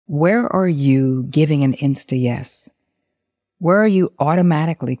Where are you giving an insta yes? Where are you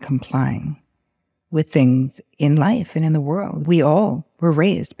automatically complying with things in life and in the world? We all were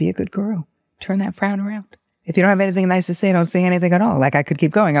raised, be a good girl, turn that frown around. If you don't have anything nice to say, don't say anything at all. Like, I could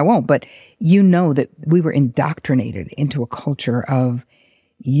keep going, I won't. But you know that we were indoctrinated into a culture of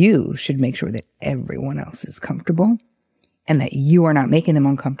you should make sure that everyone else is comfortable and that you are not making them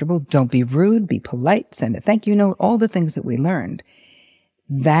uncomfortable. Don't be rude, be polite, send a thank you note, all the things that we learned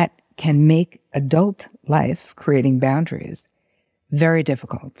that can make adult life, creating boundaries, very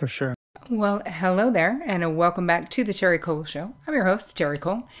difficult. For sure. Well, hello there, and welcome back to the Terri Cole Show. I'm your host, Terri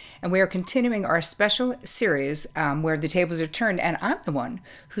Cole, and we are continuing our special series where the tables are turned, and I'm the one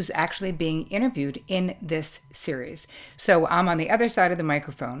who's actually being interviewed in this series. So I'm on the other side of the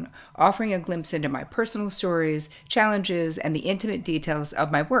microphone, offering a glimpse into my personal stories, challenges, and the intimate details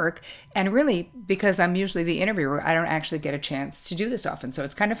of my work. And really, because I'm usually the interviewer, I don't actually get a chance to do this often, so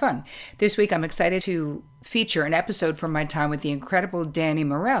it's kind of fun. This week, I'm excited to feature an episode from my time with the incredible Danny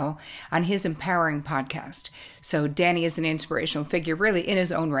Morel on his empowering podcast. So Danny is an inspirational figure really in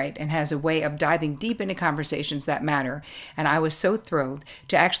his own right and has a way of diving deep into conversations that matter. And I was so thrilled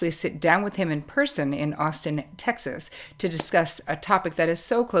to actually sit down with him in person in Austin, Texas, to discuss a topic that is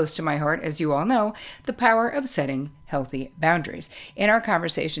so close to my heart, as you all know, the power of setting healthy boundaries. In our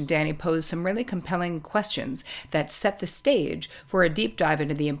conversation, Danny posed some really compelling questions that set the stage for a deep dive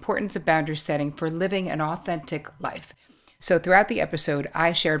into the importance of boundary setting for living an authentic life. So throughout the episode,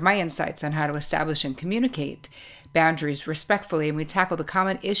 I shared my insights on how to establish and communicate boundaries respectfully, and we tackled the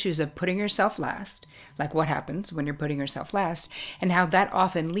common issues of putting yourself last, like what happens when you're putting yourself last, and how that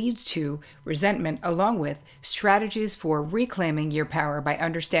often leads to resentment, along with strategies for reclaiming your power by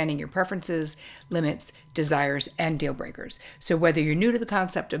understanding your preferences, limits, desires, and deal breakers. So whether you're new to the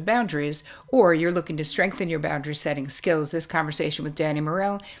concept of boundaries or you're looking to strengthen your boundary setting skills, this conversation with Danny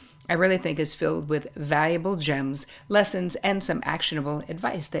Morel I really think is filled with valuable gems, lessons, and some actionable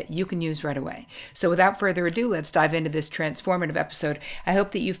advice that you can use right away. So without further ado, let's dive into this transformative episode. I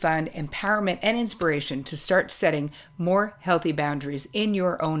hope that you find empowerment and inspiration to start setting more healthy boundaries in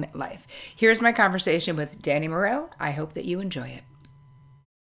your own life. Here's my conversation with Danny Morel. I hope that you enjoy it.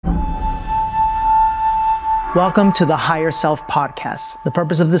 Welcome to the Higher Self Podcast. The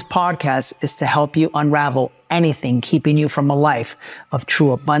purpose of this podcast is to help you unravel anything keeping you from a life of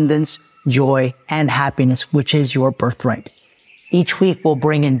true abundance, joy, and happiness, which is your birthright. Each week, we'll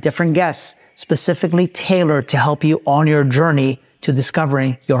bring in different guests specifically tailored to help you on your journey to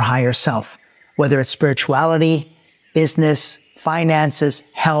discovering your higher self. Whether it's spirituality, business, finances,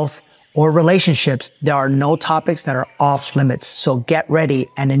 health, or relationships, there are no topics that are off limits. So get ready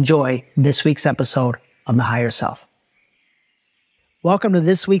and enjoy this week's episode of The Higher Self. Welcome to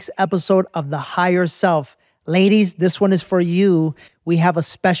this week's episode of The Higher Self. Ladies, this one is for you. We have a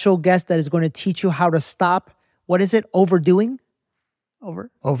special guest that is going to teach you how to stop, what is it, overdoing?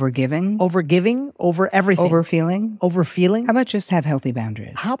 Overgiving? Overgiving, over everything. Overfeeling? Overfeeling? How about just have healthy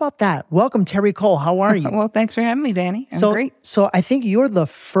boundaries? How about that? Welcome, Terri Cole. How are you? Well, thanks for having me, Danny. I'm great. So I think you're the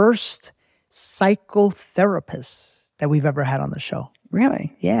first psychotherapist that we've ever had on the show.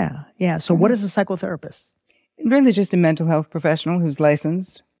 Really? Yeah. So what is a psychotherapist? Really just a mental health professional who's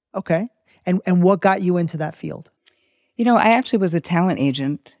licensed. Okay. And what got you into that field? You know, I actually was a talent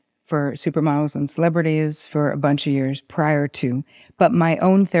agent for supermodels and celebrities for a bunch of years prior to, but my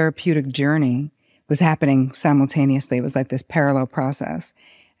own therapeutic journey was happening simultaneously. It was like this parallel process.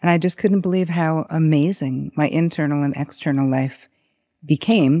 And I just couldn't believe how amazing my internal and external life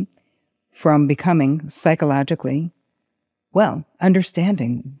became from becoming psychologically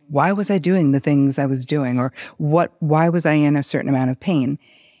understanding why was I doing the things I was doing, or why was I in a certain amount of pain?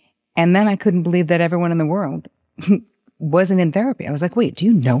 And then I couldn't believe that everyone in the world wasn't in therapy. I was like, wait, do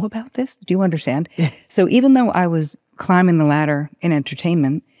you know about this? Do you understand? So even though I was climbing the ladder in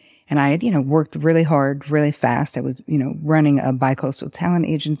entertainment and I had, worked really hard, really fast, I was, running a bi-coastal talent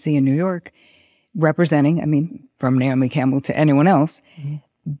agency in New York, representing, from Naomi Campbell to anyone else.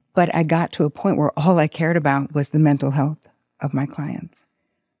 Mm-hmm. But I got to a point where all I cared about was the mental health of my clients.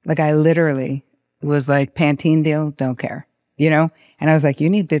 Like I literally was like, Pantene deal, don't care, And I was like, you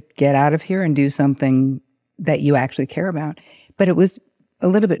need to get out of here and do something that you actually care about. But it was a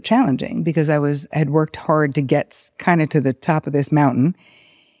little bit challenging because I had worked hard to get kind of to the top of this mountain.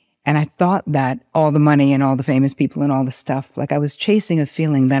 And I thought that all the money and all the famous people and all the stuff, like I was chasing a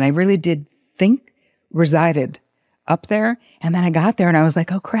feeling that I really did think resided up there. And then I got there and I was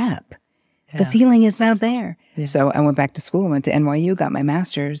like, oh crap. The feeling is not there. Yeah. So I went back to school, went to NYU, got my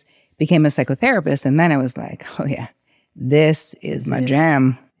master's, became a psychotherapist. And then I was like, oh yeah, this is my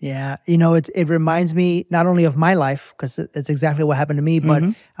jam. Yeah. It reminds me not only of my life, because it's exactly what happened to me, but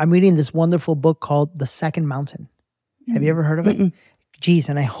I'm reading this wonderful book called The Second Mountain. Have you ever heard of it? Geez,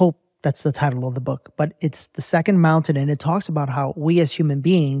 and I hope that's the title of the book. But it's The Second Mountain, and it talks about how we as human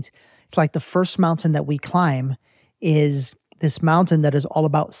beings, it's like the first mountain that we climb is this mountain that is all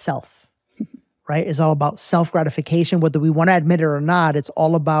about self, right? It's all about self-gratification. Whether we want to admit it or not, it's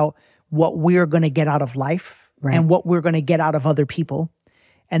all about what we're going to get out of life and what we're going to get out of other people.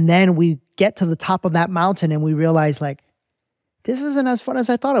 And then we get to the top of that mountain and we realize, like, this isn't as fun as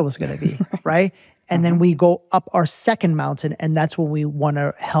I thought it was going to be, right? And then we go up our second mountain, and that's when we want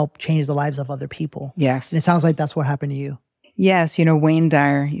to help change the lives of other people. Yes. And it sounds like that's what happened to you. Yes. Wayne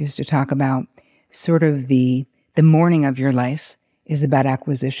Dyer used to talk about sort of the morning of your life is about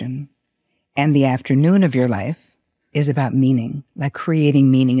acquisition, and the afternoon of your life is about meaning, like creating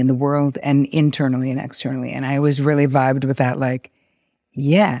meaning in the world and internally and externally. And I always really vibed with that, like,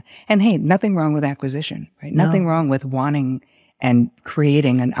 yeah. And hey, nothing wrong with acquisition, right? No. Nothing wrong with wanting and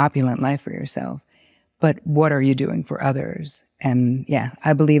creating an opulent life for yourself. But what are you doing for others? And yeah,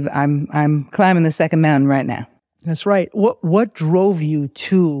 I believe I'm climbing the second mountain right now. That's right. What drove you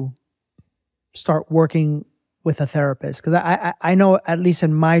to start working with a therapist? Because I know, at least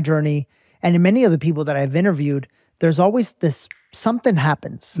in my journey and in many of the people that I've interviewed, there's always this, something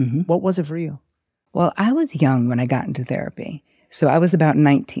happens. What was it for you? Well, I was young when I got into therapy. So I was about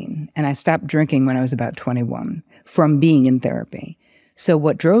 19, and I stopped drinking when I was about 21 from being in therapy. So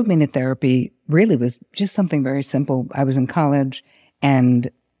what drove me to therapy really was just something very simple. I was in college,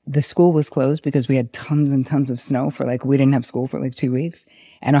 and the school was closed because we had tons and tons of snow we didn't have school for like 2 weeks.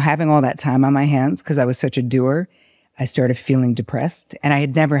 And having all that time on my hands, because I was such a doer, I started feeling depressed. And I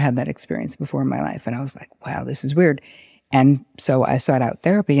had never had that experience before in my life. And I was like, wow, this is weird. And so I sought out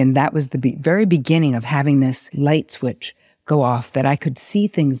therapy, and that was the very beginning of having this light switch go off, that I could see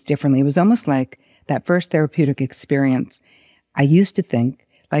things differently. It was almost like that first therapeutic experience. I used to think,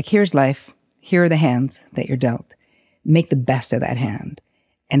 like, here's life, here are the hands that you're dealt. Make the best of that hand.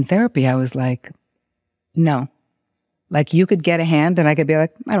 And therapy, I was like, no. Like, you could get a hand and I could be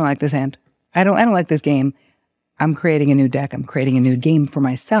like, I don't like this hand. I don't like this game. I'm creating a new deck. I'm creating a new game for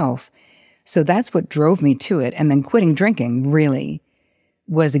myself. So that's what drove me to it. And then quitting drinking really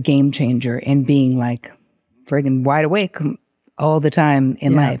was a game changer in being like friggin' wide awake all the time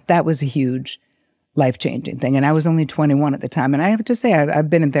in life. That was a huge life-changing thing. And I was only 21 at the time. And I have to say, I've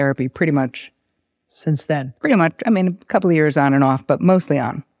been in therapy pretty much since then. Pretty much. I mean, a couple of years on and off, but mostly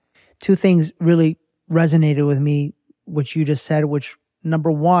on. Two things really resonated with me, which you just said, which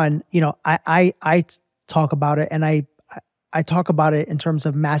number one, I talk about it, and I talk about it in terms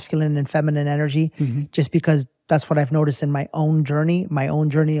of masculine and feminine energy, just because that's what I've noticed in my own journey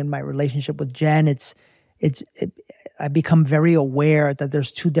and my relationship with Jen. I become very aware that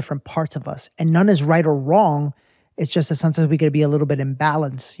there's two different parts of us, and none is right or wrong. It's just that sometimes we got to be a little bit in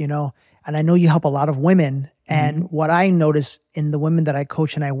balance, And I know you help a lot of women, and what I notice in the women that I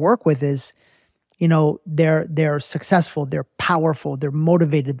coach and I work with is, they're successful, they're powerful, they're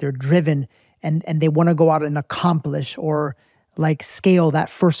motivated, they're driven, and they want to go out and accomplish or like scale that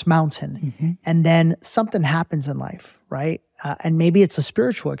first mountain. And then something happens in life, right? And maybe it's a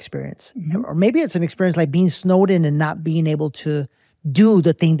spiritual experience, or maybe it's an experience like being snowed in and not being able to do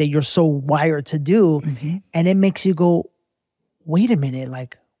the thing that you're so wired to do. And it makes you go, wait a minute,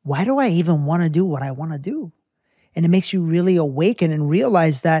 like, why do I even want to do what I want to do? And it makes you really awaken and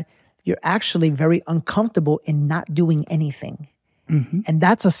realize that you're actually very uncomfortable in not doing anything. And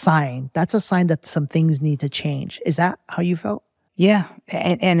that's a sign. That's a sign that some things need to change. Is that how you felt? Yeah.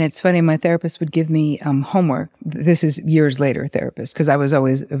 And it's funny, my therapist would give me homework. This is years later, therapist, because I was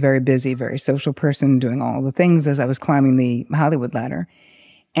always a very busy, very social person doing all the things as I was climbing the Hollywood ladder.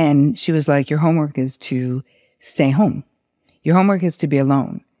 And she was like, your homework is to stay home. Your homework is to be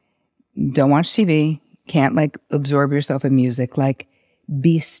alone. Don't watch TV. Can't like absorb yourself in music. Like,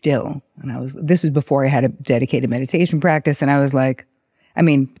 be still. And this is before I had a dedicated meditation practice. And I was like,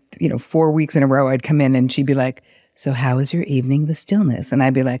 4 weeks in a row, I'd come in and she'd be like, so how was your evening with stillness? And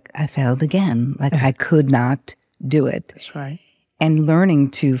I'd be like, I failed again. Like, I could not do it. That's right. And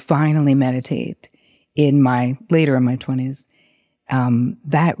learning to finally meditate later in my 20s,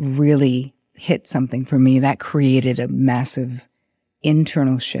 that really hit something for me. That created a massive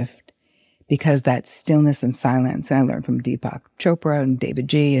internal shift. Because that stillness and silence, and I learned from Deepak Chopra and David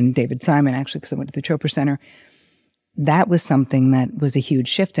G. and David Simon, actually, because I went to the Chopra Center. That was something that was a huge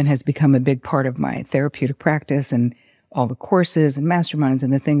shift and has become a big part of my therapeutic practice and all the courses and masterminds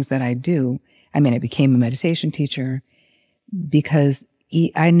and the things that I do. I became a meditation teacher because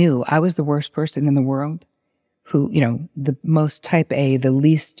I knew I was the worst person in the world who, the most type A, the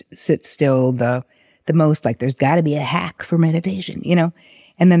least sit still, the most like there's got to be a hack for meditation,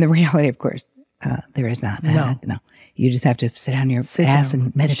 And then the reality, of course, there is not. No. No. You just have to sit on your ass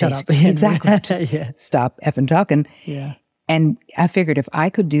and meditate. Shut up. Exactly. Just Yeah. stop effing talking. Yeah. And I figured if I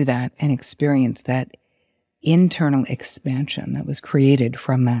could do that and experience that internal expansion that was created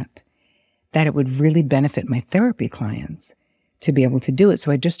from that it would really benefit my therapy clients to be able to do it.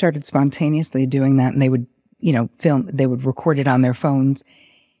 So I just started spontaneously doing that, and they would, they would record it on their phones.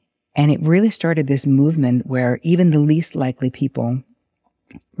 And it really started this movement where even the least likely people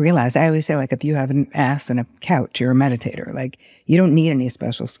realize, I always say, like, if you have an ass and a couch, you're a meditator. Like, you don't need any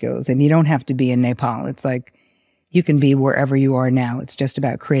special skills, and you don't have to be in Nepal. It's like, you can be wherever you are now. It's just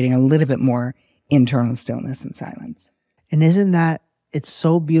about creating a little bit more internal stillness and silence. And isn't that, it's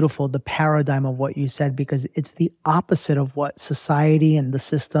so beautiful, the paradigm of what you said, because it's the opposite of what society and the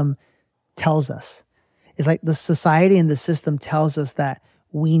system tells us. It's like the society and the system tells us that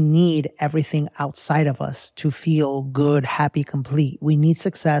we need everything outside of us to feel good, happy, complete. We need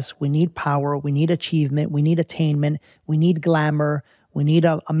success. We need power. We need achievement. We need attainment. We need glamour. We need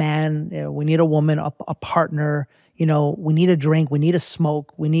a man. We need a woman, a partner. We need a drink. We need a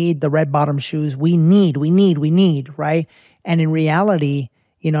smoke. We need the red bottom shoes. We need, right? And in reality,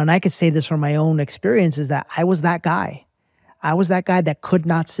 and I could say this from my own experience, is that I was that guy. I was that guy that could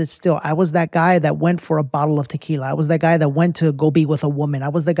not sit still. I was that guy that went for a bottle of tequila. I was that guy that went to go be with a woman. I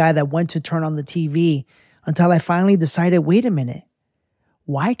was the guy that went to turn on the TV until I finally decided, wait a minute,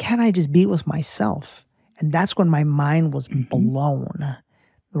 why can't I just be with myself? And that's when my mind was blown,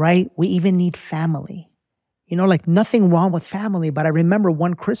 right? We even need family. Like nothing wrong with family. But I remember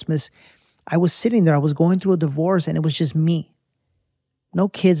one Christmas, I was sitting there, I was going through a divorce, and it was just me. No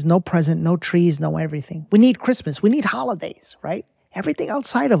kids, no present, no trees, no everything. We need Christmas. We need holidays, right? Everything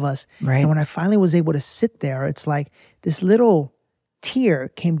outside of us. Right. And when I finally was able to sit there, it's like this little tear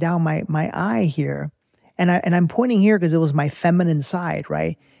came down my eye here. And I'm pointing here because it was my feminine side,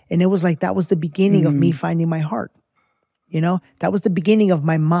 right? And it was like, that was the beginning of me finding my heart. That was the beginning of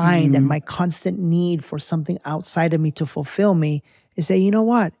my mind and my constant need for something outside of me to fulfill me, is say, you know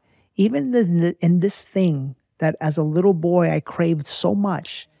what? Even in this thing that as a little boy I craved so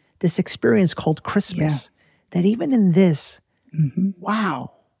much, this experience called Christmas, that even in this,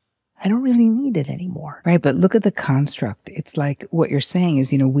 wow, I don't really need it anymore. Right, but look at the construct. It's like what you're saying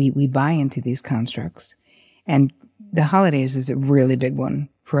is, we buy into these constructs. And the holidays is a really big one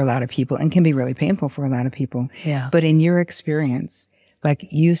for a lot of people and can be really painful for a lot of people. Yeah. But in your experience, like,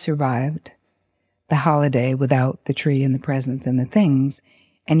 you survived the holiday without the tree and the presents and the things.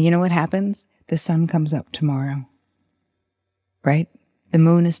 And you know what happens? The sun comes up tomorrow, right? The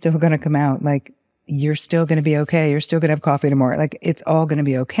moon is still going to come out. Like, you're still going to be okay. You're still going to have coffee tomorrow. Like, it's all going to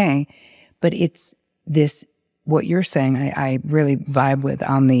be okay. But it's this, what you're saying, I really vibe with,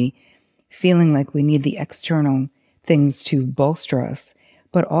 on the feeling like we need the external things to bolster us,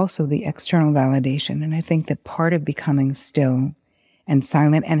 but also the external validation. And I think that part of becoming still and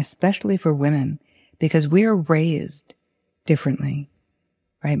silent, and especially for women, because we are raised differently,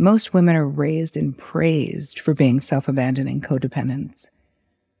 right? Most women are raised and praised for being self-abandoning codependents.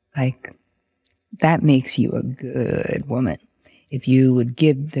 Like, that makes you a good woman. If you would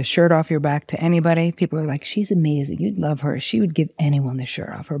give the shirt off your back to anybody, people are like, she's amazing. You'd love her. She would give anyone the shirt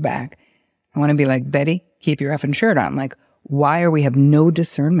off her back. I want to be like, Betty, keep your effing shirt on. Like, why are we have no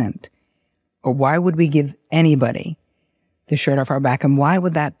discernment? Or why would we give anybody the shirt off our back? And why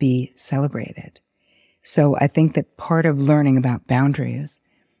would that be celebrated? So I think that part of learning about boundaries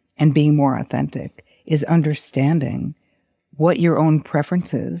and being more authentic is understanding what your own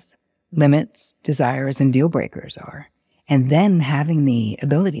preferences, limits, desires, and deal breakers are. And then having the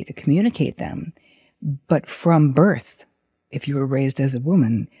ability to communicate them. But from birth, if you were raised as a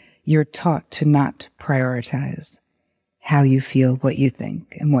woman, you're taught to not prioritize how you feel, what you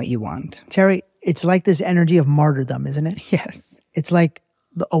think, and what you want. Terri, it's like this energy of martyrdom, isn't it? Yes. It's like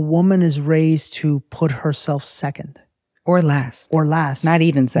a woman is raised to put herself second. Or last. Or last. Not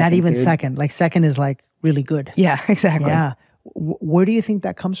even second. Not even dude. second. Like, second is like really good. Yeah, exactly. Yeah. Where do you think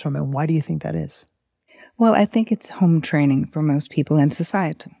that comes from, and why do you think that is? Well, I think it's home training for most people and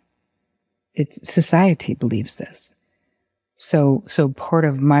society. Society believes this. So part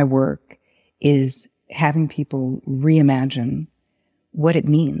of my work is having people reimagine what it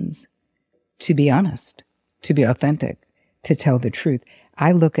means to be honest, to be authentic, to tell the truth.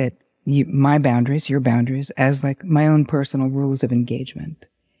 I look at my boundaries, your boundaries, as like my own personal rules of engagement,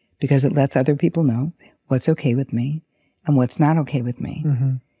 because it lets other people know what's okay with me and what's not okay with me.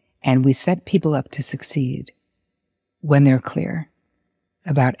 Mm-hmm. And we set people up to succeed when they're clear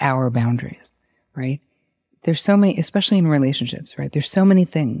about our boundaries, right? There's so many, especially in relationships, right? There's so many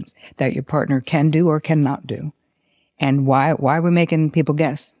things that your partner can do or cannot do. And why are we making people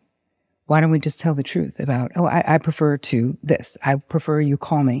guess? Why don't we just tell the truth about, oh, I prefer to this. I prefer you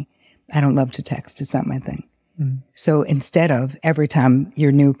call me. I don't love to text. It's not my thing. So instead of every time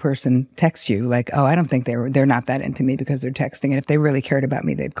your new person texts you, like, oh, I don't think they're not that into me because they're texting. And if they really cared about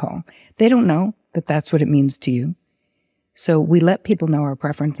me, they'd call. They don't know that that's what it means to you. So we let people know our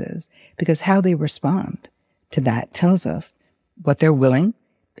preferences because how they respond to that tells us what they're willing,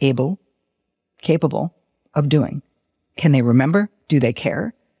 able, capable of doing. Can they remember? Do they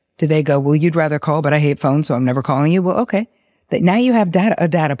care? Do they go, well, you'd rather call, but I hate phones, so I'm never calling you? Well, okay. Now you have a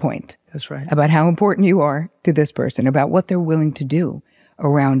data point. That's right. About how important you are to this person, about what they're willing to do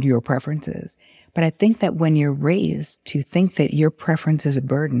around your preferences. But I think that when you're raised to think that your preference is a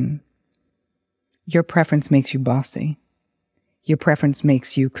burden, your preference makes you bossy. Your preference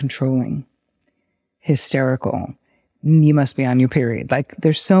makes you controlling, hysterical. You must be on your period. Like,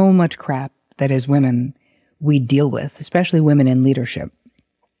 there's so much crap that as women we deal with, especially women in leadership,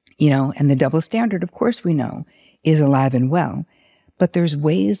 and the double standard, of course, we know is alive and well. But there's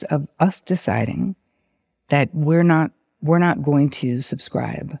ways of us deciding that we're not going to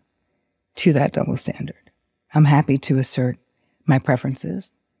subscribe to that double standard. I'm happy to assert my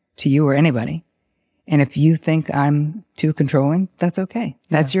preferences to you or anybody. And if you think I'm too controlling, that's okay.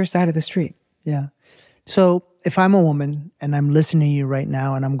 That's your side of the street. Yeah. So if I'm a woman and I'm listening to you right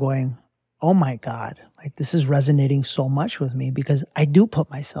now and I'm going, oh my God, like this is resonating so much with me because I do put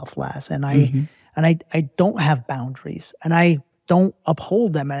myself last and I don't have boundaries and I don't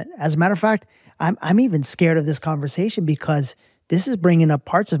uphold them. As a matter of fact, I'm even scared of this conversation because this is bringing up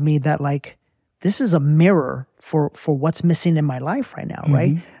parts of me that like, this is a mirror for what's missing in my life right now,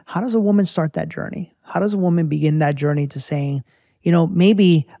 right? How does a woman start that journey? How does a woman begin that journey to saying,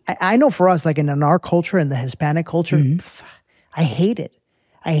 maybe, I know for us, like in our culture, in the Hispanic culture, I hate it.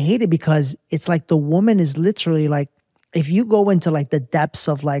 I hate it because it's like the woman is literally like, if you go into like the depths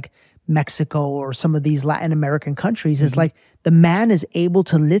of like Mexico or some of these Latin American countries, it's like the man is able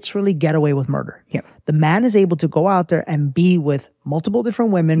to literally get away with murder. Yep. The man is able to go out there and be with multiple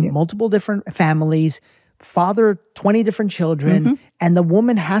different women, multiple different families, father 20 different children, and the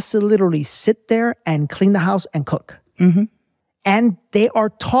woman has to literally sit there and clean the house and cook. And they are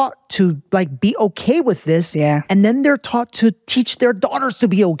taught to like be okay with this. Yeah. And then they're taught to teach their daughters to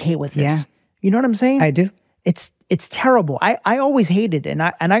be okay with this. Yeah. You know what I'm saying? I do. It's terrible. I always hated it.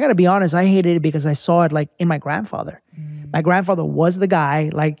 And I got to be honest, I hated it because I saw it like in my grandfather. My grandfather was the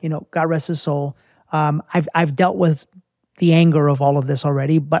guy, like, God rest his soul. I've dealt with the anger of all of this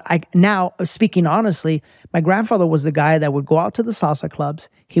already, but now speaking honestly, my grandfather was the guy that would go out to the salsa clubs.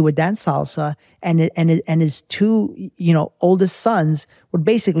 He would dance salsa and his two, oldest sons would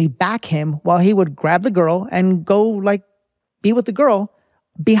basically back him while he would grab the girl and go like be with the girl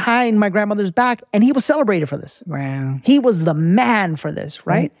behind my grandmother's back, and he was celebrated for this. Wow. He was the man for this,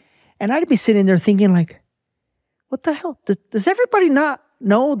 right? And I'd be sitting there thinking like, what the hell? Does everybody not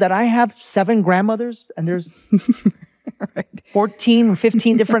know that I have 7 grandmothers and there's 14,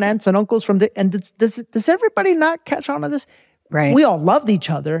 15 different aunts and uncles and does everybody not catch on to this? Right. We all loved each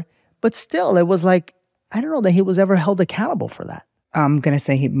other, but still it was like, I don't know that he was ever held accountable for that. I'm going to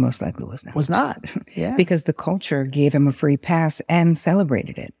say he most likely was not. Was not. Yeah. Because the culture gave him a free pass and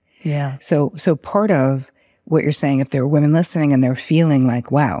celebrated it. Yeah. So part of what you're saying, if there are women listening and they're feeling like,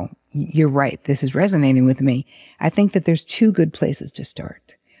 wow, you're right, this is resonating with me, I think that there's 2 good places to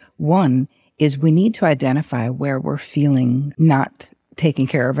start. One is we need to identify where we're feeling not taken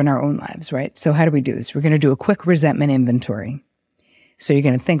care of in our own lives, right? So how do we do this? We're going to do a quick resentment inventory. So you're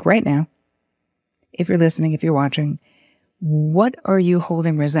going to think right now, if you're listening, if you're watching, what are you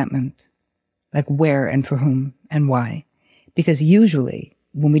holding resentment? Like where and for whom and why? Because usually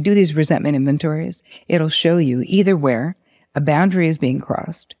when we do these resentment inventories, it'll show you either where a boundary is being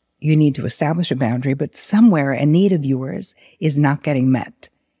crossed, you need to establish a boundary, but somewhere a need of yours is not getting met.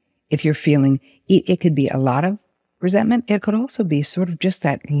 If you're feeling, it could be a lot of resentment. It could also be sort of just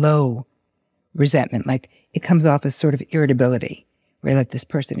that low resentment. Like it comes off as sort of irritability, where like this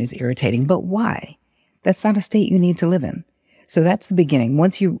person is irritating, but why? That's not a state you need to live in. So that's the beginning.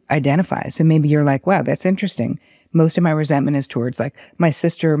 Once you identify, so maybe you're like, wow, that's interesting. Most of my resentment is towards like my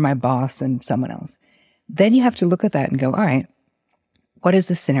sister, my boss, and someone else. Then you have to look at that and go, all right, what is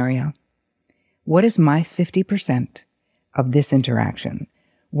the scenario? What is my 50% of this interaction?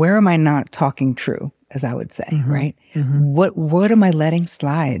 Where am I not talking true, as I would say, right? What am I letting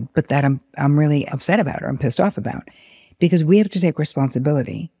slide, but that I'm really upset about or I'm pissed off about? Because we have to take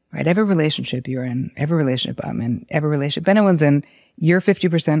responsibility, right? Every relationship you're in, every relationship I'm in, every relationship anyone's in, you're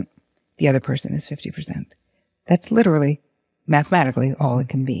 50%, the other person is 50%. That's literally, mathematically, all it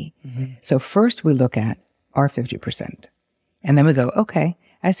can be. So first we look at our 50%. And then we go, okay,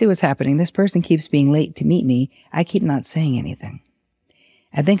 I see what's happening. This person keeps being late to meet me. I keep not saying anything.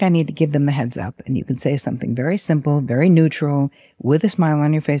 I think I need to give them the heads up. And you can say something very simple, very neutral, with a smile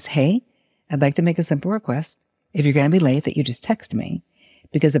on your face. Hey, I'd like to make a simple request. If you're going to be late, that you just text me.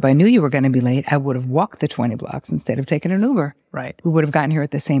 Because if I knew you were going to be late, I would have walked the 20 blocks instead of taking an Uber. Right. We would have gotten here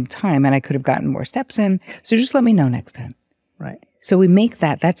at the same time, and I could have gotten more steps in. So just let me know next time. Right. So we make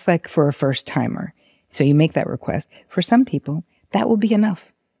that. That's like for a first timer. So you make that request. For some people, that will be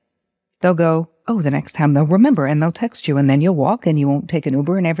enough. They'll go, oh, the next time they'll remember, and they'll text you, and then you'll walk and you won't take an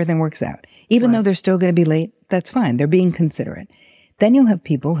Uber and everything works out. Even though they're still going to be late, that's fine. They're being considerate. Then you'll have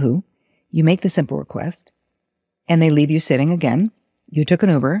people who you make the simple request and they leave you sitting again. You took an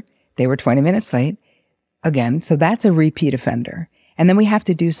Uber. They were 20 minutes late again. So that's a repeat offender. And then we have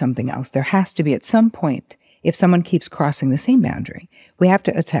to do something else. There has to be at some point, if someone keeps crossing the same boundary, we have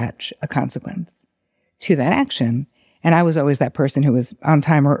to attach a consequence to that action. And I was always that person who was on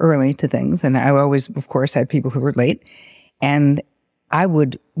time or early to things. And I always, of course, had people who were late. And I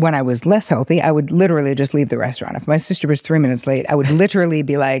would, when I was less healthy, I would literally just leave the restaurant. If my sister was 3 minutes late, I would literally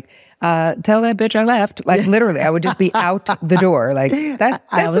be like, tell that bitch I left. Like literally, I would just be out the door. Like that's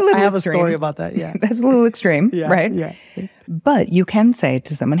a little extreme. I have a story about that. Yeah. That's a little extreme, right? Yeah. But you can say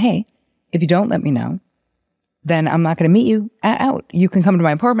to someone, hey, if you don't let me know, then I'm not going to meet you out. You can come to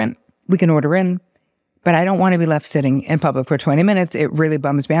my apartment. We can order in. But I don't want to be left sitting in public for 20 minutes. It really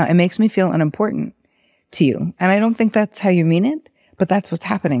bums me out. It makes me feel unimportant to you. And I don't think that's how you mean it, but that's what's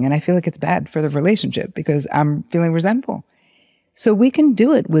happening. And I feel like it's bad for the relationship because I'm feeling resentful. So we can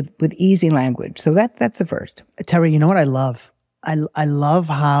do it with easy language. So that's the first. Terri, you know what I love? I love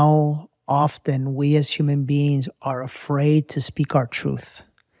how often we as human beings are afraid to speak our truth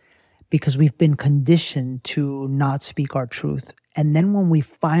because we've been conditioned to not speak our truth. And then when we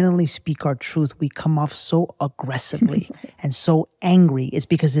finally speak our truth, we come off so aggressively and so angry. It's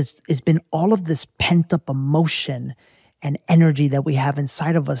because it's been all of this pent up emotion and energy that we have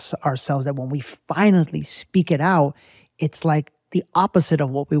inside of us ourselves that when we finally speak it out, it's like the opposite of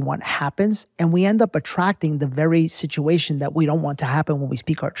what we want happens. And we end up attracting the very situation that we don't want to happen when we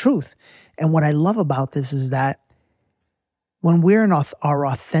speak our truth. And what I love about this is that when we're in our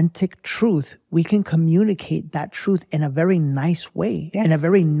authentic truth, we can communicate that truth in a very nice way, in a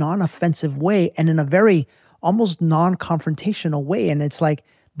very non-offensive way, and in a very almost non-confrontational way. And it's like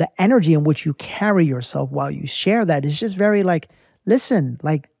the energy in which you carry yourself while you share that is just very like, listen,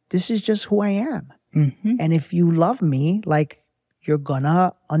 like, this is just who I am. Mm-hmm. And if you love me, like, you're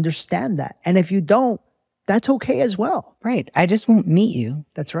gonna understand that. And if you don't, that's okay as well. Right. I just won't meet you.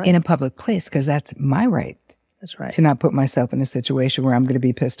 That's right. In a public place because that's my right. That's right. To not put myself in a situation where I'm going to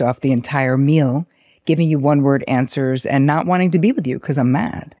be pissed off the entire meal, giving you one-word answers and not wanting to be with you because I'm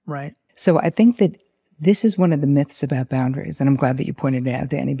mad. Right. So I think that this is one of the myths about boundaries. And I'm glad that you pointed it out,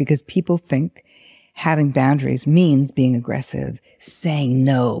 Danny, because people think having boundaries means being aggressive, saying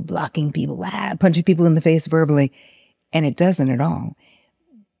no, blocking people, punching people in the face verbally. And it doesn't at all.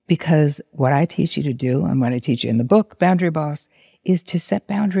 Because what I teach you to do, and what I teach you in the book, Boundary Boss, is to set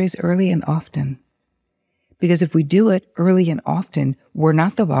boundaries early and often. Because if we do it early and often, we're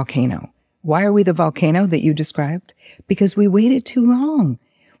not the volcano. Why are we the volcano that you described? Because we waited too long.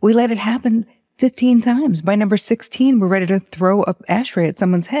 We let it happen 15 times. By number 16, we're ready to throw an ashtray at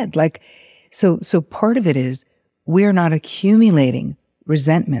someone's head. So part of it is we're not accumulating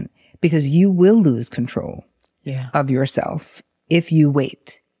resentment because you will lose control of yourself if you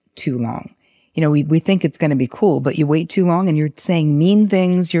wait too long. You know, we think it's going to be cool, but you wait too long and you're saying mean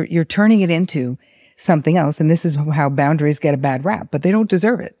things. You're turning it into something else. And this is how boundaries get a bad rap, but they don't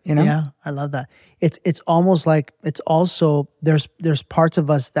deserve it, you know? Yeah, I love that. It's almost like, it's also, there's parts of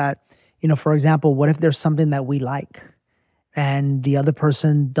us that, you know, for example, what if there's something that we like and the other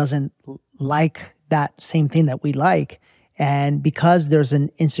person doesn't like that same thing that we like? And because there's an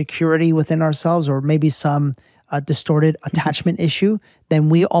insecurity within ourselves or maybe some distorted attachment issue, then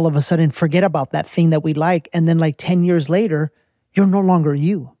we all of a sudden forget about that thing that we like. And then like 10 years later, you're no longer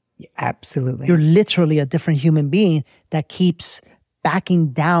you. Absolutely. You're literally a different human being that keeps backing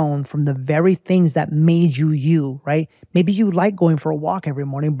down from the very things that made you you, right? Maybe you like going for a walk every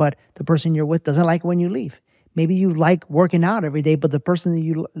morning, but the person you're with doesn't like when you leave. Maybe you like working out every day, but the person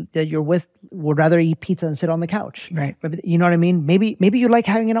that you're with would rather eat pizza and sit on the couch. Right. You know what I mean? Maybe you like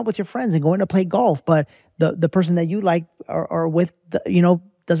hanging out with your friends and going to play golf, but the person that you like or with,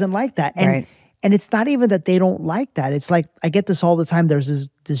 doesn't like that. And right. And it's not even that they don't like that. It's like, I get this all the time. There's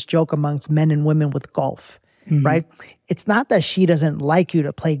this joke amongst men and women with golf, right? It's not that she doesn't like you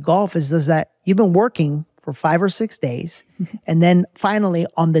to play golf. It's just that you've been working for 5 or 6 days. And then finally,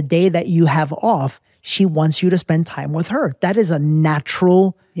 on the day that you have off, she wants you to spend time with her. That is a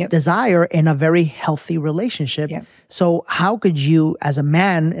natural desire in a very healthy relationship. So how could you, as a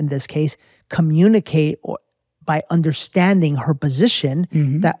man in this case, communicate by understanding her position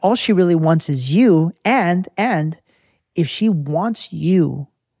that all she really wants is you, and if she wants you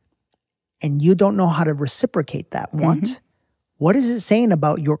and you don't know how to reciprocate that want, what is it saying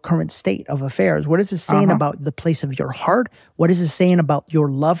about your current state of affairs? What is it saying about the place of your heart? What is it saying about your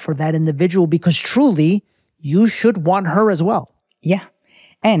love for that individual? Because truly, you should want her as well. Yeah.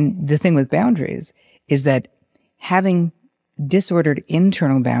 And the thing with boundaries is that having disordered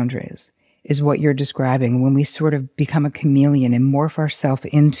internal boundaries is what you're describing when we sort of become a chameleon and morph ourselves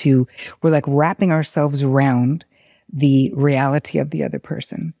into, we're like wrapping ourselves around the reality of the other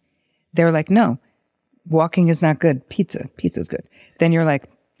person. They're like, no, walking is not good. Pizza's good. Then you're like,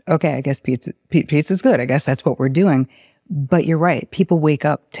 okay, I guess pizza's good. I guess that's what we're doing. But you're right. People wake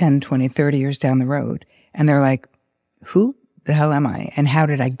up 10, 20, 30 years down the road and they're like, who the hell am I? And how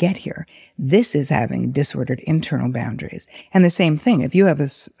did I get here? This is having disordered internal boundaries. And the same thing, if you have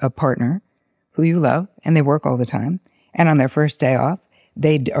a partner who you love and they work all the time, and on their first day off,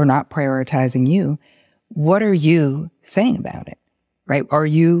 they are not prioritizing you, what are you saying about it, right? Are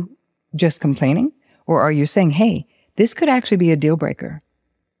you just complaining? Or are you saying, hey, this could actually be a deal breaker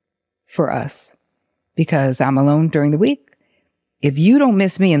for us because I'm alone during the week. If you don't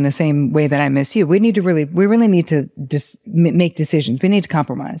miss me in the same way that I miss you, we really need to make decisions. We need to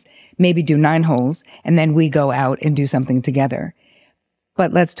compromise, maybe do 9 holes, and then we go out and do something together.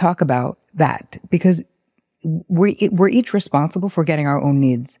 But let's talk about that, because we're each responsible for getting our own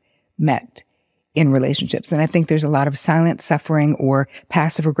needs met in relationships. And I think there's a lot of silent suffering or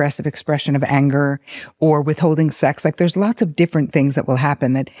passive aggressive expression of anger or withholding sex. Like there's lots of different things that will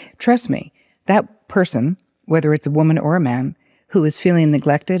happen that, trust me, that person, whether it's a woman or a man, who is feeling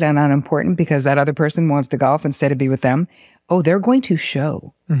neglected and unimportant because that other person wants to golf instead of be with them, they're going to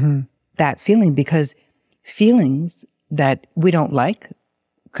show that feeling, because feelings that we don't like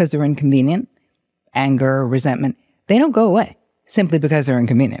because they're inconvenient, anger, resentment, they don't go away simply because they're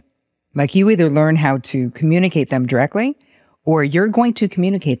inconvenient. Like you either learn how to communicate them directly or you're going to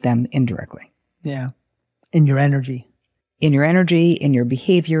communicate them indirectly. Yeah. In your energy. In your energy, in your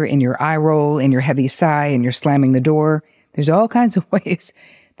behavior, in your eye roll, in your heavy sigh, in your slamming the door. There's all kinds of ways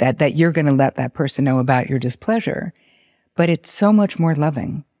that you're going to let that person know about your displeasure. But it's so much more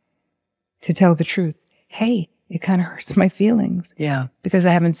loving to tell the truth. Hey, it kind of hurts my feelings. Yeah. Because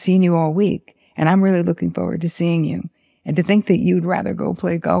I haven't seen you all week and I'm really looking forward to seeing you. And to think that you'd rather go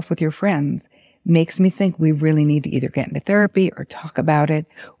play golf with your friends makes me think we really need to either get into therapy or talk about it,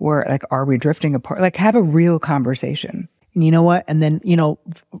 or like, are we drifting apart? Like have a real conversation. And you know what? And then,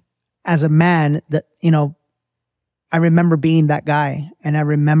 as a man, I remember being that guy. And I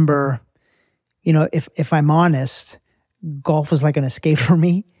remember, if I'm honest, golf was like an escape for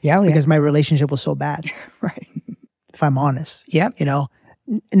me. Yeah. Because my relationship was so bad. Right. If I'm honest. Yep.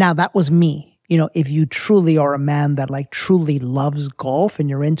 Now that was me. If you truly are a man that like truly loves golf and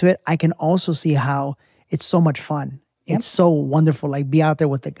you're into it, I can also see how it's so much fun. Yep. It's so wonderful, like be out there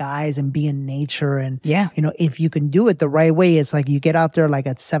with the guys and be in nature. And, if you can do it the right way, it's like you get out there like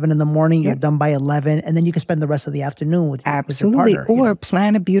at 7 a.m, you're done by 11, and then you can spend the rest of the afternoon with your partner. Or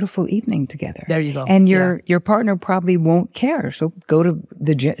plan a beautiful evening together. There you go. And your partner probably won't care. She'll go to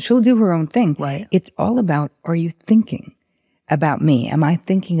the gym. She'll do her own thing. Right. It's all about, are you thinking about me? Am I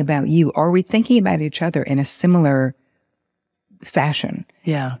thinking about you? Are we thinking about each other in a similar fashion?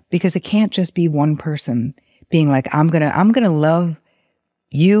 Yeah. Because it can't just be one person being like, I'm gonna love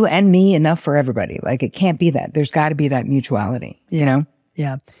you and me enough for everybody. Like it can't be that. There's got to be that mutuality, Yeah.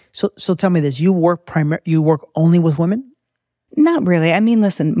 So tell me this, you work only with women? Not really. I mean,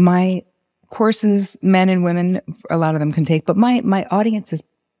 listen, my courses, men and women, a lot of them can take, but my audience is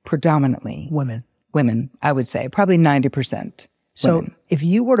predominantly women, I would say, probably 90%. So women. If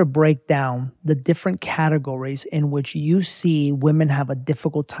you were to break down the different categories in which you see women have a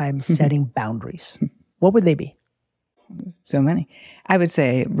difficult time setting boundaries, what would they be? So many. I would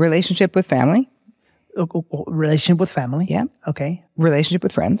say relationship with family. Relationship with family. Yeah. Okay. Relationship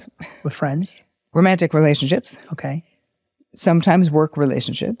with friends. With friends. Romantic relationships. Okay. Sometimes work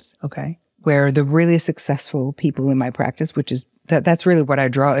relationships. Okay. Where the really successful people in my practice, which is, that's really what I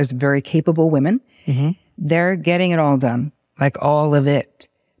draw as very capable women, they're getting it all done, like all of it,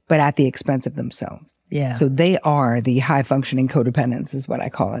 but at the expense of themselves. Yeah. So they are the high functioning codependents is what I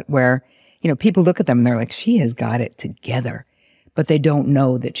call it, where, people look at them and they're like, she has got it together. but they don't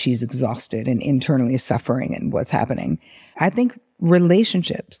know that she's exhausted and internally suffering and what's happening. I think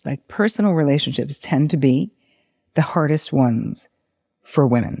relationships, like personal relationships, tend to be the hardest ones for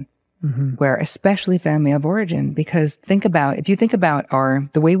women, where especially family of origin, because if you think about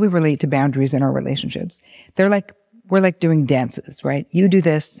the way we relate to boundaries in our relationships, we're like doing dances, right? You do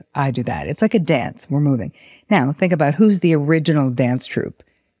this, I do that. It's like a dance. We're moving. Now, think about who's the original dance troupe,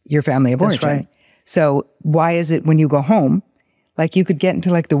 your family of origin. Right. So why is it when you go home, like you could get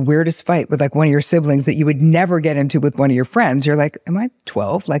into like the weirdest fight with like one of your siblings that you would never get into with one of your friends. You're like, am I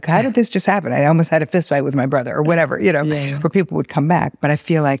 12? Like, how did this just happen? I almost had a fist fight with my brother or whatever, where people would come back. But I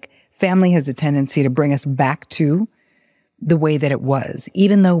feel like family has a tendency to bring us back to the way that it was,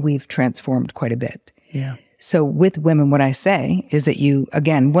 even though we've transformed quite a bit. Yeah. So with women, what I say is that you,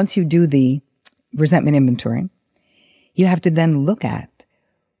 again, once you do the resentment inventory, you have to then look at,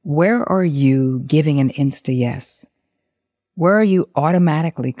 where are you giving an insta yes? Where are you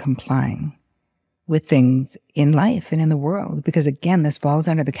automatically complying with things in life and in the world? Because again, this falls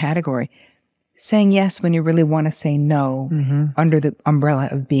under the category saying yes when you really want to say no, under the umbrella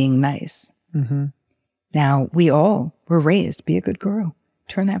of being nice. Now, we all were raised, be a good girl,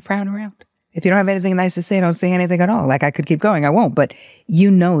 turn that frown around. If you don't have anything nice to say, don't say anything at all. Like, I could keep going, I won't. But you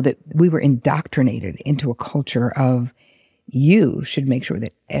know that we were indoctrinated into a culture of, you should make sure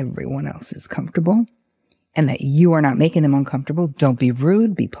that everyone else is comfortable and that you are not making them uncomfortable. Don't be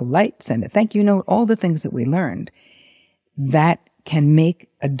rude, be polite, send a thank you note, all the things that we learned. That can make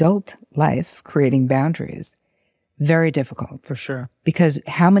adult life, creating boundaries, very difficult. For sure. Because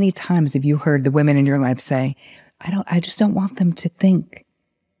how many times have you heard the women in your life say, I just don't want them to think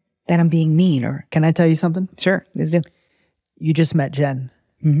that I'm being mean? Or, can I tell you something? Sure, let's do. You just met Jen.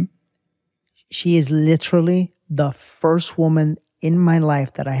 She is literally the first woman in my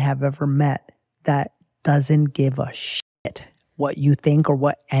life that I have ever met that doesn't give a shit what you think or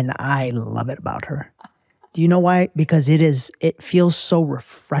what, and I love it about her. Do you know why? Because it feels so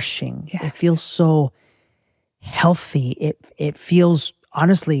refreshing. Yes. It feels so healthy. It feels,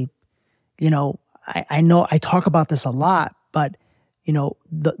 honestly, I know I talk about this a lot, but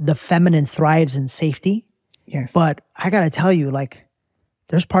the feminine thrives in safety. Yes. But I gotta tell you, like,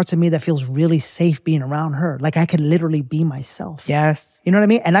 there's parts of me that feels really safe being around her. Like, I could literally be myself. Yes. You know what I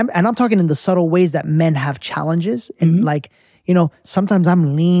mean? And I'm talking in the subtle ways that men have challenges. And like, sometimes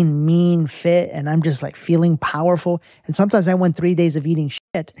I'm lean, mean, fit, and I'm just like feeling powerful. And sometimes I went 3 days of eating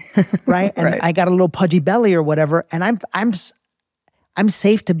shit, right? And I got a little pudgy belly or whatever. And I'm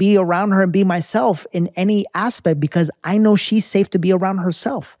safe to be around her and be myself in any aspect because I know she's safe to be around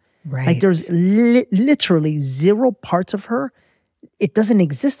herself. Right. Like, there's literally zero parts of her. It doesn't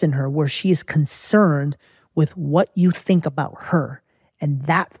exist in her where she is concerned with what you think about her. And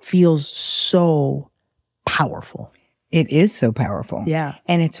that feels so powerful. It is so powerful. Yeah.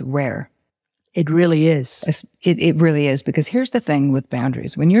 And it's rare. It really is. It really is. Because here's the thing with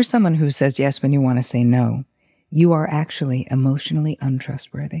boundaries. When you're someone who says yes when you want to say no, you are actually emotionally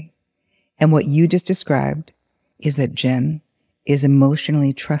untrustworthy. And what you just described is that Jen is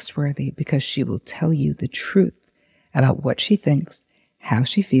emotionally trustworthy because she will tell you the truth about what she thinks, how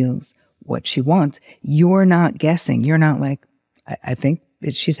she feels, what she wants. You're not guessing. You're not like, I think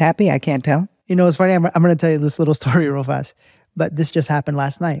she's happy. I can't tell. It's funny. I'm going to tell you this little story real fast, but this just happened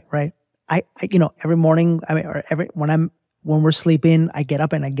last night, right? I every morning, when we're sleeping, I get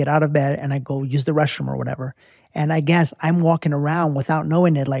up and I get out of bed and I go use the restroom or whatever. And I guess I'm walking around without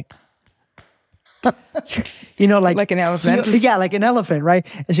knowing it, like, like an elephant. Yeah, like an elephant, right?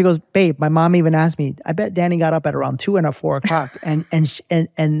 And she goes, babe, my mom even asked me, I bet Danny got up at around 2 and 4 o'clock. and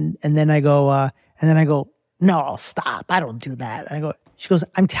then I go, no, stop. I don't do that. And she goes,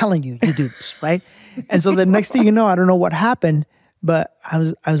 I'm telling you, you do this, right? And so the next thing you know, I don't know what happened, but I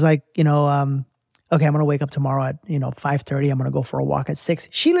was like, okay, I'm going to wake up tomorrow at, 5:30. I'm going to go for a walk at 6.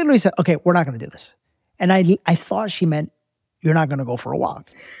 She literally said, okay, we're not going to do this. And I thought she meant, you're not going to go for a walk.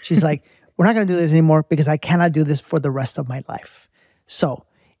 She's like, we're not going to do this anymore because I cannot do this for the rest of my life. So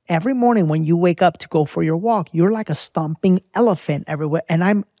every morning when you wake up to go for your walk, you're like a stomping elephant everywhere. And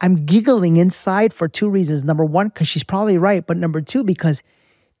I'm giggling inside for 2 reasons. Number one, because she's probably right. But number 2, because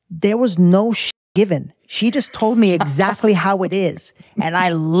there was no given. She just told me exactly how it is. And I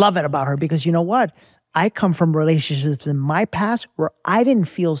love it about her because you know what? I come from relationships in my past where I didn't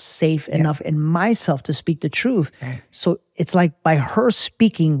feel safe enough in myself to speak the truth. Right. So it's like by her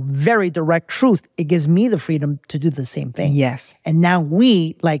speaking very direct truth, it gives me the freedom to do the same thing. Yes. And now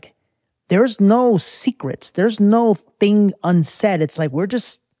there's no secrets. There's no thing unsaid. It's like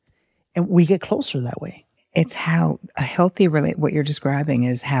and we get closer that way. It's how a healthy what you're describing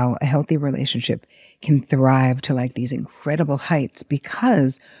is how a healthy relationship can thrive to like these incredible heights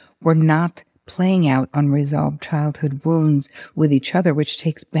because we're not playing out unresolved childhood wounds with each other, which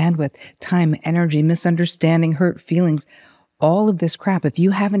takes bandwidth, time, energy, misunderstanding, hurt feelings, all of this crap. If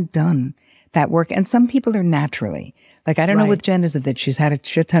you haven't done that work, and some people are naturally, like, I don't know what Jen is, that she's had a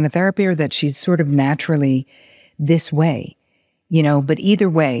shit ton of therapy or that she's sort of naturally this way, you know, but either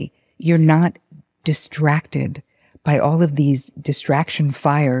way, you're not distracted by all of these distraction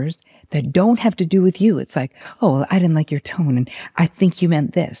fires that don't have to do with you. It's like, oh, well, I didn't like your tone and I think you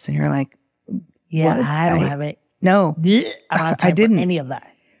meant this. And you're like, yeah, what? I don't have it. No, I don't have time for any of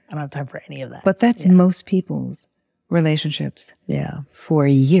that. I don't have time for any of that. But that's most people's relationships. Yeah. For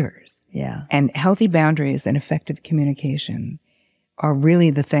years. Yeah. And healthy boundaries and effective communication are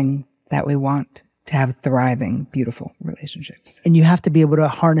really the thing that we want to have thriving, beautiful relationships. And you have to be able to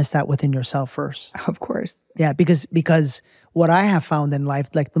harness that within yourself first. Of course. Yeah, because what I have found in life,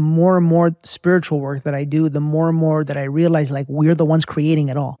 like the more and more spiritual work that I do, the more and more that I realize like we're the ones creating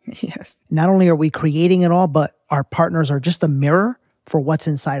it all. Yes. Not only are we creating it all, but our partners are just a mirror for what's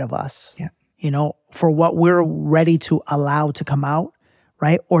inside of us. Yeah. You know, for what we're ready to allow to come out,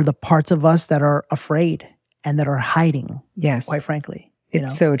 right? Or the parts of us that are afraid and that are hiding. Yes. Quite frankly.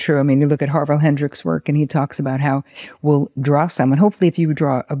 It's so true. I mean, you look at Harville Hendricks' work and he talks about how we'll draw someone. Hopefully, if you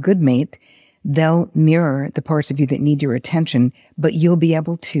draw a good mate, they'll mirror the parts of you that need your attention, but you'll be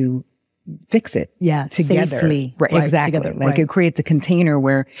able to fix it together. Safely. Right, exactly. Together, like it creates a container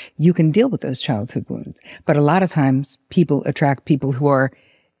where you can deal with those childhood wounds. But a lot of times people attract people who are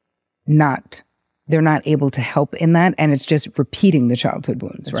they're not able to help in that. And it's just repeating the childhood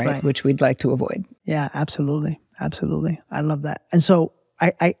wounds, right? Which we'd like to avoid. Yeah, absolutely. Absolutely. I love that. And so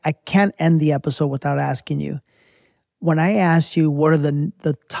I can't end the episode without asking you, when I asked you what are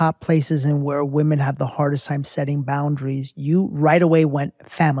the top places and where women have the hardest time setting boundaries, you right away went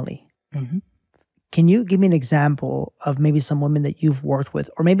family. Mm-hmm. Can you give me an example of maybe some women that you've worked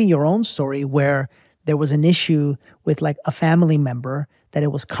with, or maybe your own story where there was an issue with like a family member that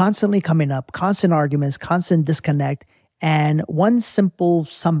it was constantly coming up, constant arguments, constant disconnect, and one simple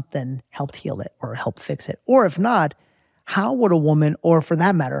something helped heal it or help fix it? Or if not, how would a woman, or for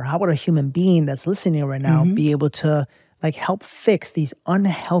that matter, how would a human being that's listening right now be able to like help fix these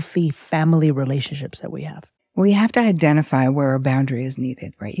unhealthy family relationships that we have? Well, you have to identify where a boundary is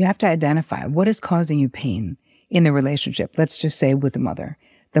needed, right? You have to identify what is causing you pain in the relationship. Let's just say with the mother.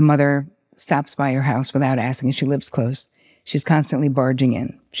 The mother stops by your house without asking. She lives close. She's constantly barging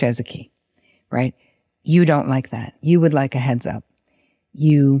in. She has a key, right? You don't like that. You would like a heads up.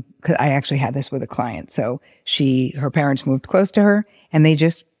 I actually had this with a client. So her parents moved close to her and they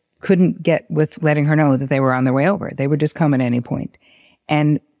just couldn't get with letting her know that they were on their way over. They would just come at any point.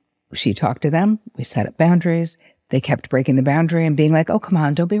 And she talked to them. We set up boundaries. They kept breaking the boundary and being like, oh, come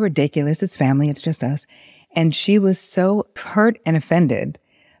on, don't be ridiculous. It's family. It's just us. And she was so hurt and offended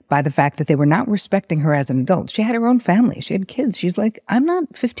by the fact that they were not respecting her as an adult. She had her own family. She had kids. She's like, I'm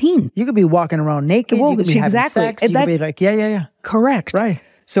not 15. You could be walking around naked. Well, you could be having sex. You could be like, yeah. Correct. Right.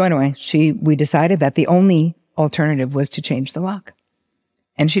 So anyway, we decided that the only alternative was to change the lock.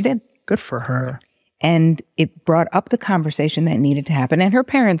 And she did. Good for her. And it brought up the conversation that needed to happen. And her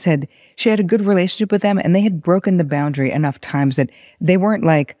parents she had a good relationship with them, and they had broken the boundary enough times that they weren't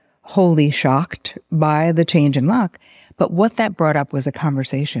like wholly shocked by the change in lock. But what that brought up was a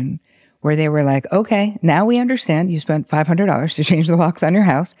conversation where they were like, okay, now we understand you spent $500 to change the locks on your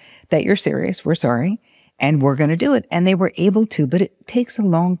house, that you're serious, we're sorry, and we're going to do it. And they were able to, but it takes a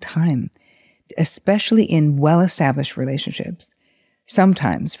long time, especially in well-established relationships,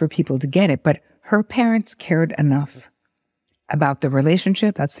 sometimes for people to get it. But her parents cared enough about the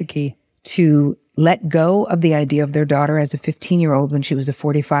relationship. That's the key. To let go of the idea of their daughter as a 15-year-old when she was a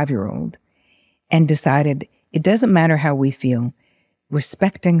 45-year-old and decided it doesn't matter how we feel.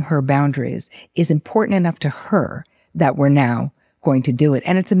 Respecting her boundaries is important enough to her that we're now going to do it.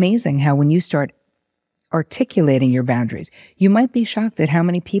 And it's amazing how when you start articulating your boundaries, you might be shocked at how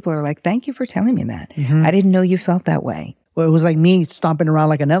many people are like, thank you for telling me that. I didn't know you felt that way. Well, it was like me stomping around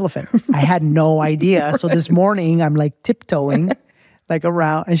like an elephant. I had no idea. So this morning I'm like tiptoeing like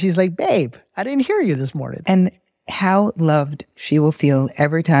around and she's like, babe, I didn't hear you this morning. And how loved she will feel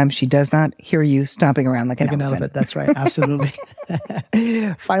every time she does not hear you stomping around like an elephant. That's right. Absolutely.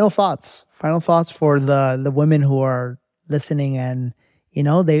 Final thoughts for the women who are listening and, you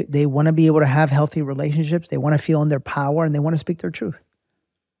know, they want to be able to have healthy relationships. They want to feel in their power and they want to speak their truth.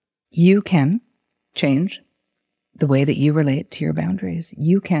 You can change the way that you relate to your boundaries.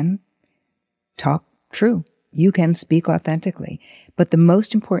 You can talk true. You can speak authentically. But the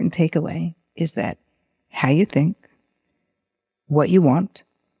most important takeaway is that how you think, what you want,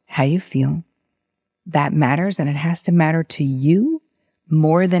 how you feel. That matters, and it has to matter to you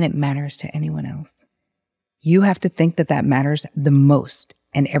more than it matters to anyone else. You have to think that that matters the most,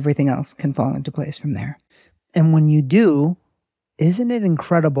 and everything else can fall into place from there. And when you do, isn't it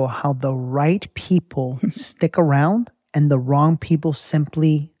incredible how the right people stick around and the wrong people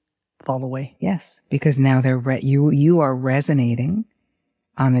simply fall away? Yes, because now you are resonating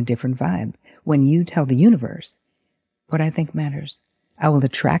on a different vibe. When you tell the universe what I think matters, I will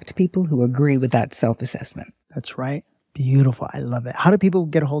attract people who agree with that self-assessment. That's right. Beautiful. I love it. How do people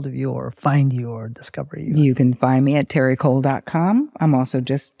get a hold of you or find you or discover you? You can find me at terricole.com. I'm also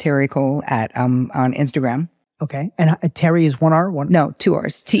just Terri Cole on Instagram. Okay. And Terri is one R? No, 2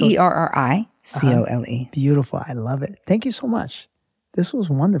 R's. TerriCole. Beautiful. I love it. Thank you so much. This was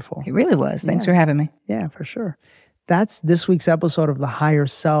wonderful. It really was. Thanks for having me. Yeah, for sure. That's this week's episode of The Higher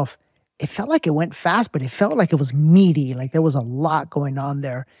Self. It felt like it went fast, but it felt like it was meaty. Like there was a lot going on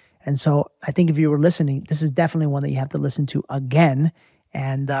there. And so I think if you were listening, this is definitely one that you have to listen to again.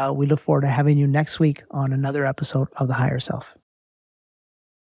 And we look forward to having you next week on another episode of The Higher Self.